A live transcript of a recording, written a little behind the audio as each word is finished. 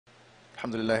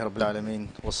Alhamdulillahi Rabbil Alameen,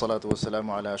 wassalatu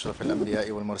wassalamu ala ashrafil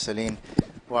anbiya'i wal mursaleen,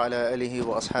 wa ala alihi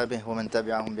wa ashabihi wa man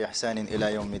tabi'ahum bi ihsanin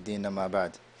ila yawmiddin, amma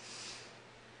ba'd.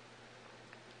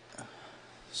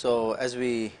 So, as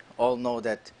we all know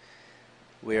that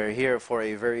we are here for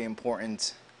a very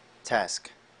important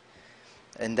task,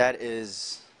 and that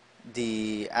is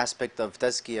the aspect of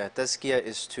Tazkiya. Tazkiya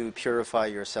is to purify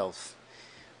yourself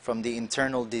from the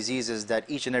internal diseases that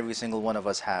each and every single one of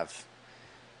us have.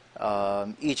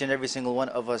 Each and every single one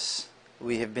of us,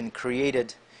 we have been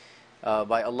created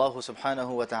by Allah subhanahu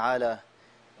wa ta'ala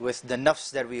with the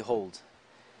nafs that we hold.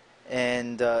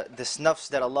 And this nafs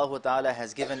that Allah ta'ala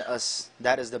has given us,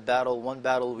 that is the battle, one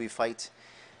battle we fight.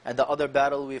 And the other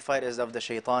battle we fight is of the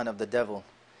shaitan, of the devil.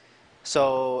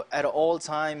 So at all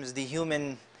times, the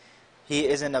human, he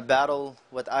is in a battle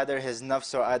with either his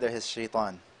nafs or either his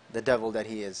shaitan, the devil that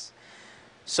he is.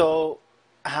 So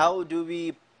how do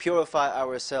we purify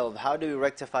ourselves? How do we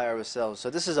rectify ourselves?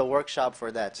 So this is a workshop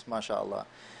for that, mashallah.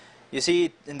 You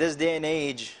see, in this day and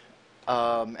age,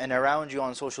 and around you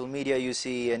on social media you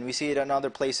see, and we see it in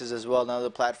other places as well, on other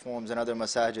platforms and other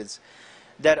masajids,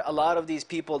 that a lot of these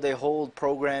people, they hold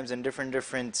programs and different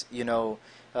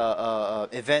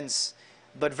events,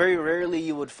 but very rarely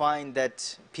you would find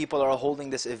that people are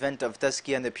holding this event of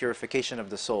tazkiyah and the purification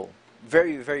of the soul.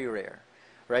 Very, very rare,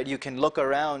 right? You can look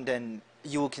around and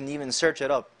you can even search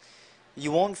it up.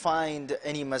 You won't find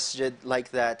any masjid like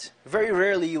that. Very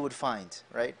rarely you would find,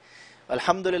 right?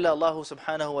 Alhamdulillah, Allah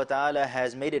subhanahu wa ta'ala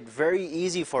has made it very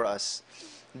easy for us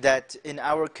that in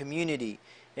our community,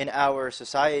 in our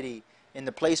society, in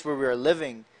the place where we are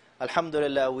living,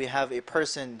 alhamdulillah, we have a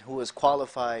person who is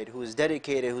qualified, who is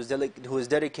dedicated, who has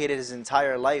dedicated his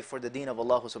entire life for the deen of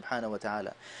Allah subhanahu wa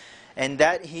ta'ala. And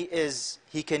that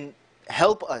he can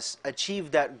help us achieve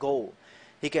that goal.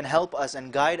 He can help us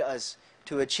and guide us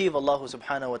to achieve Allah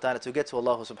subhanahu wa ta'ala, to get to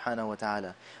Allah subhanahu wa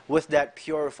ta'ala with that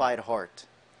purified heart,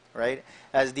 right?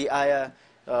 As the ayah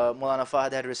Maulana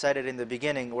Fahd had recited in the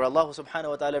beginning, where Allah subhanahu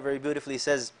wa ta'ala very beautifully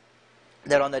says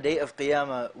that on the day of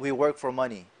Qiyamah, we work for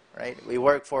money, right? We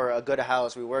work for a good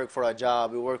house, we work for a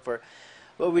job,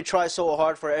 we try so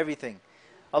hard for everything.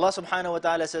 Allah subhanahu wa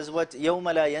ta'ala says, what? يَوْمَ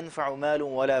لَا يَنْفَعُ مَالٌ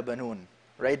وَلَا بَنُونَ.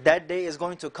 Right? That day is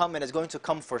going to come, and it's going to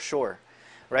come for sure.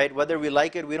 Right? Whether we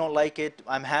like it, we don't like it,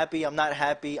 I'm happy, I'm not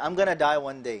happy, I'm going to die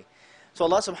one day. So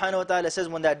Allah subhanahu wa ta'ala says,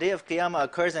 when that day of Qiyamah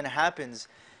occurs and happens,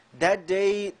 that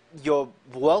day your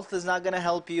wealth is not going to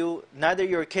help you, neither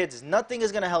your kids, nothing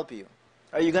is going to help you.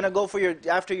 Are you going to go for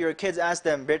after your kids, ask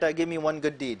them, Beta, give me one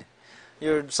good deed?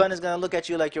 Your son is going to look at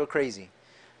you like you're crazy.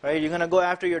 Right? You're going to go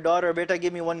after your daughter, Beta,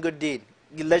 give me one good deed.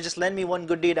 Just lend me one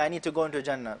good deed, I need to go into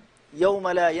Jannah. يَوْمَ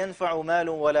لَا يَنْفَعُ مَالٌ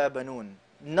وَلَا بَنُونَ.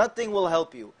 Nothing will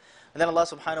help you. And then Allah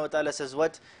subhanahu wa ta'ala says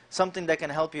what? Something that can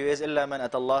help you is إِلَّا مَنْ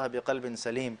أَتَى اللَّهَ بِقَلْبٍ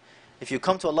سَلِيمٍ. If you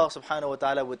come to Allah subhanahu wa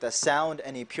ta'ala with a sound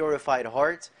and a purified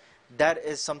heart, that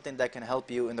is something that can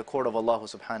help you in the court of Allah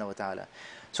subhanahu wa ta'ala.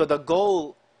 So the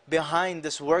goal behind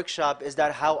this workshop is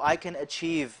that how I can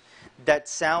achieve that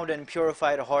sound and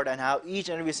purified heart, and how each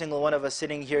and every single one of us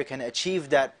sitting here can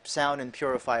achieve that sound and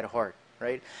purified heart.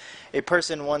 Right? A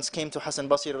person once came to Hasan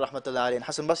Basri rahmatullahi alayhi, and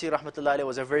Hasan Basri rahmatullahi alayhi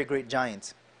was a very great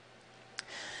giant.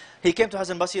 He came to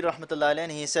Hasan Basri rahmatullahi alayhi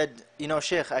and he said, you know,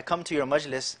 Shaykh, I come to your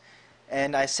majlis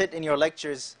and I sit in your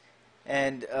lectures,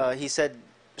 and he said,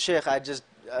 Shaykh,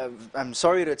 I'm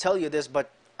sorry to tell you this,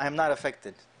 but I'm not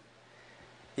affected.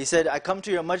 He said, I come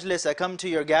to your majlis, I come to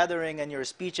your gathering and your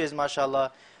speeches,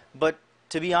 mashallah, but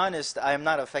to be honest, I am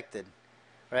not affected.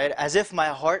 Right? As if my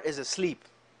heart is asleep.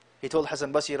 He told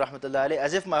Hasan Basri rahmatullahi alayhi,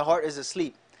 as if my heart is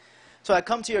asleep. So I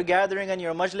come to your gathering and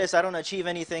your majlis, I don't achieve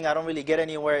anything, I don't really get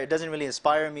anywhere, it doesn't really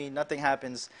inspire me, nothing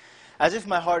happens. As if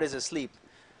my heart is asleep.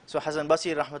 So Hasan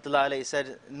Basri rahmatullahi alayhi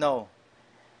said, no.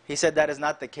 He said, that is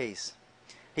not the case.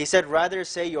 He said, rather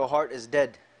say your heart is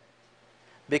dead.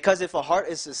 Because if a heart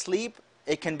is asleep,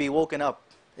 it can be woken up.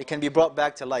 It can be brought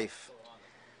back to life.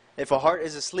 If a heart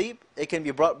is asleep, it can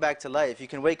be brought back to life. You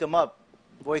can wake him up,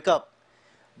 wake up.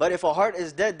 But if a heart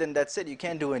is dead, then that's it, you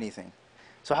can't do anything.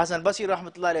 So Hasan Basri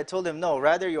rahmatullahi told him, no,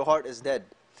 rather your heart is dead.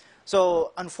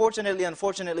 So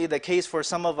unfortunately, the case for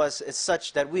some of us is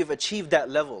such that we've achieved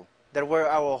that level, that where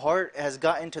our heart has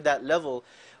gotten to that level,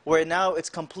 where now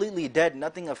it's completely dead,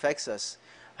 nothing affects us.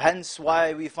 Hence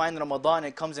why we find Ramadan,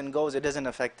 it comes and goes, it doesn't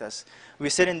affect us. We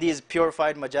sit in these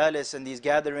purified majalis and these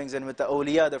gatherings, and with the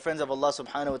awliya, the friends of Allah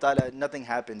subhanahu wa ta'ala, nothing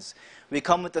happens. We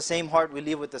come with the same heart, we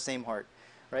leave with the same heart.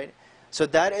 Right? So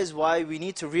that is why we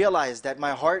need to realize that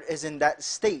my heart is in that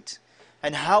state.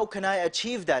 And how can I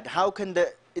achieve that? How can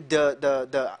the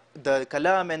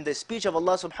kalam and the speech of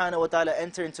Allah subhanahu wa ta'ala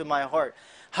enter into my heart?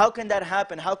 How can that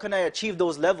happen? How can I achieve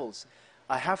those levels?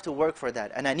 I have to work for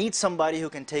that. And I need somebody who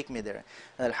can take me there.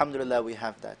 And alhamdulillah, we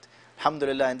have that.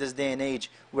 Alhamdulillah, in this day and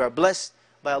age, we are blessed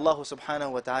by Allah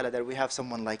subhanahu wa ta'ala that we have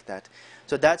someone like that.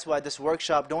 So that's why this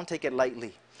workshop, don't take it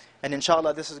lightly. And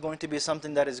inshallah, this is going to be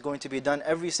something that is going to be done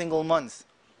every single month.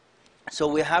 So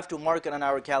we have to mark it on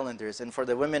our calendars. And for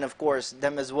the women, of course,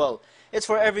 them as well. It's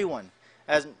for everyone.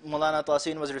 As Maulana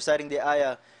Tasin was reciting the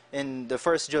ayah in the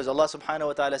first juz, Allah subhanahu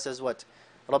wa ta'ala says what?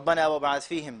 رَبَّنَا وَبَعَثْ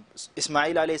فِيهِمْ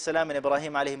Ismail alayhi salam and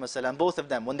Ibrahim alayhi salam, both of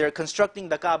them, when they're constructing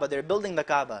the Kaaba, they're building the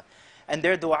Kaaba. And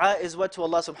their dua is what to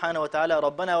Allah subhanahu wa ta'ala?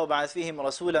 رَبَّنَا وَبَعَثْ فِيهِمْ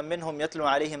رَسُولًا مِّنْهُمْ يَتْلُو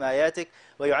عَلَيْهِمْ آيَاتِكَ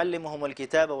وَيُعَلِّمُهُمُ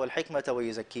الْكِتَابَ وَالْحِكْمَةَ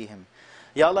وَيُزَكِّيهِمْ.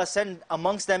 Ya Allah, send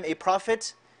amongst them a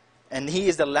prophet, and he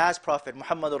is the last prophet,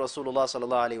 Muhammadur Rasulullah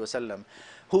sallallahu alayhi wa sallam,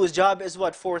 whose job is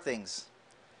what? 4 things.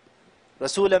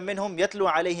 رَسُولًا مِّنْهُمْ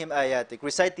يَتْلُو عَلَيْهِمْ آيَاتِكَ.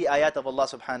 Recite the ayat of Allah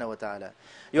subhanahu wa ta'ala.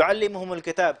 يُعَلِّمُهُمُ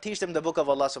الْكِتَابِ. Teach them the book of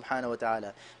Allah subhanahu wa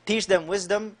ta'ala. Teach them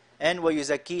wisdom, and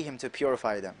وَيُزَكِّيهِمْ, to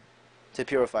purify them. To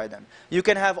purify them. You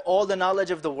can have all the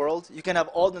knowledge of the world, you can have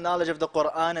all the knowledge of the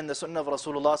Quran and the Sunnah of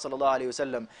Rasulullah sallallahu alayhi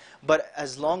wa sallam, but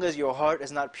as long as your heart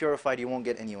is not purified, you won't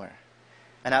get anywhere.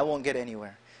 And I won't get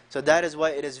anywhere. So that is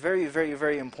why it is very, very,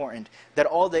 very important that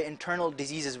all the internal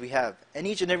diseases we have, and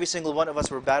each and every single one of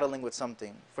us, we're battling with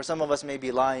something. For some of us may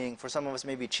be lying, for some of us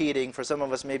may be cheating, for some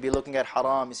of us may be looking at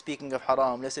haram, speaking of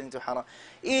haram, listening to haram.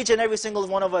 Each and every single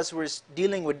one of us, we're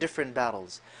dealing with different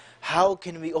battles. How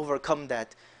can we overcome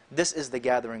that? This is the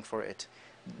gathering for it.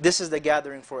 This is the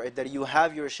gathering for it, that you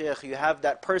have your shaykh, you have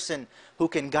that person who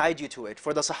can guide you to it.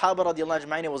 For the Sahaba radiallahu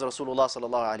ajma'in, it was Rasulullah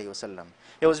sallallahu alayhi wa sallam.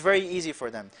 It was very easy for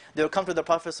them. They would come to the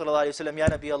Prophet sallallahu alayhi wa sallam, Ya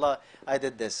Nabi Allah, I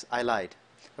did this, I lied.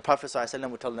 The Prophet sallallahu alayhi wa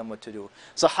sallam would tell them what to do.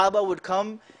 Sahaba would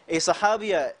come, a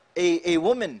Sahabiya, a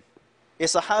woman, a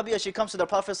Sahabiya, she comes to the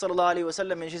Prophet sallallahu alayhi wa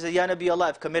sallam and she says, Ya Nabi Allah,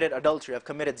 I've committed adultery, I've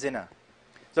committed zina.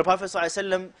 So the Prophet sallallahu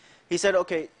alayhi wa sallam, he said,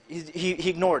 okay, he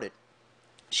ignored it.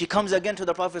 She comes again to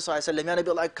the Prophet ﷺ, Ya Nabi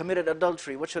Allah, I committed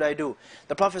adultery, what should I do?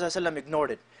 The Prophet ﷺ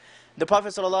ignored it. The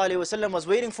Prophet ﷺ was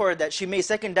waiting for her that she may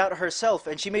second doubt herself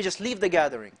and she may just leave the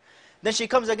gathering. Then she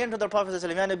comes again to the Prophet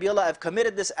ﷺ, Ya Nabi Allah, I've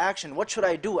committed this action, what should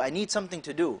I do? I need something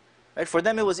to do. Right? For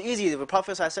them it was easy, the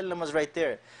Prophet ﷺ was right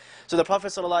there. So the Prophet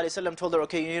ﷺ told her,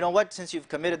 okay, you know what, since you've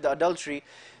committed the adultery,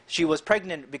 she was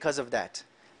pregnant because of that.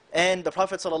 And the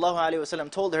Prophet ﷺ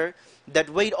told her that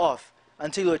wait off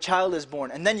until your child is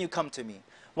born and then you come to me.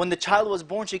 When the child was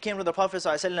born, she came to the Prophet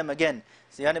ﷺ again.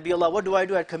 Said, Ya Nabi Allah, what do I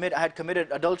do? I had committed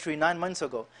adultery 9 months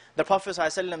ago. The Prophet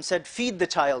ﷺ said, feed the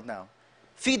child now.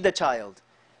 Feed the child.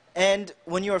 And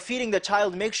when you're feeding the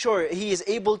child, make sure he is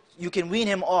able, you can wean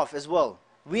him off as well.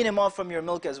 Wean him off from your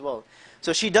milk as well.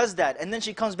 So she does that. And then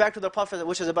she comes back to the Prophet,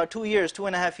 which is about 2 years,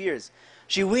 2.5 years.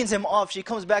 She weans him off. She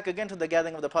comes back again to the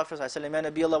gathering of the Prophet ﷺ. Ya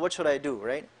Nabi Allah, what should I do?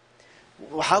 Right?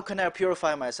 How can I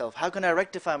purify myself? How can I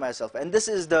rectify myself? And this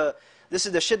is the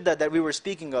shiddah that we were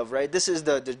speaking of, right? This is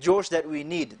the josh that we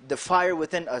need, the fire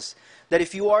within us. That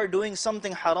if you are doing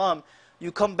something haram,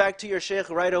 you come back to your shaykh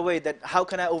right away, that how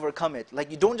can I overcome it? Like,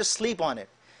 you don't just sleep on it.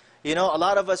 You know, a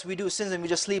lot of us, we do sins and we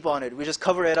just sleep on it. We just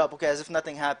cover it up, okay, as if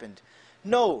nothing happened.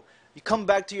 No, you come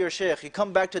back to your shaykh, you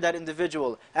come back to that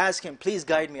individual, ask him, please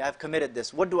guide me, I've committed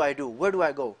this. What do I do? Where do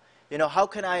I go? You know, how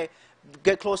can I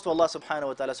get close to Allah subhanahu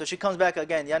wa ta'ala? So she comes back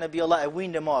again, Ya Nabi Allah, I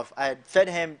weaned him off. I had fed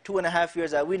him 2.5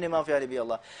 years, I weaned him off, Ya Nabi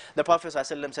Allah. The Prophet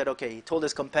ﷺ said, okay, he told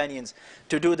his companions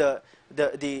to do the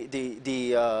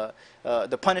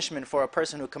punishment for a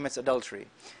person who commits adultery.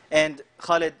 And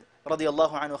Khalid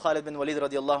radiallahu anhu, Khalid bin Walid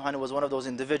radiallahu anhu was one of those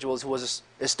individuals who was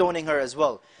stoning her as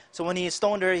well. So when he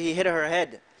stoned her, he hit her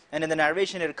head. And in the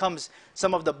narration it comes,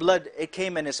 some of the blood, it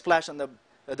came and it splashed on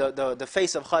the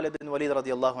face of Khalid bin Walid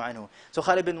radiallahu anhu. So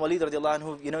Khalid bin Walid radiallahu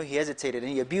anhu, you know, he hesitated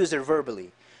and he abused her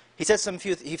verbally. He said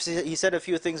he said a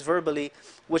few things verbally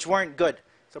which weren't good.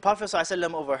 So Prophet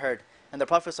ﷺ overheard. And the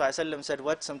Prophet ﷺ said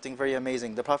what? Something very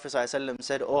amazing. The Prophet ﷺ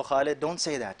said, oh Khalid, don't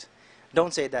say that.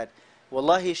 Don't say that.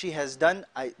 Wallahi, she has done,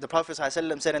 the Prophet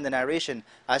ﷺ said in the narration,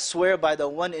 I swear by the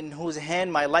one in whose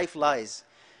hand my life lies.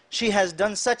 She has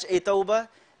done such a tawbah,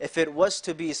 if it was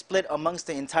to be split amongst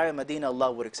the entire Medina,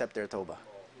 Allah would accept their tawbah.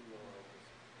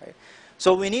 Right?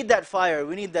 So we need that fire,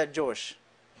 we need that josh,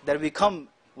 that we come,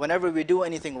 whenever we do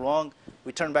anything wrong,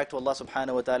 we turn back to Allah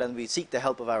subhanahu wa ta'ala and we seek the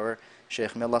help of our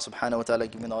shaykh. May Allah subhanahu wa ta'ala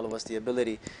give all of us the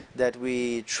ability that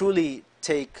we truly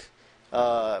take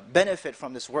benefit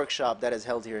from this workshop that is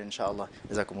held here, inshallah.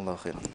 Jazakumullahu khairan.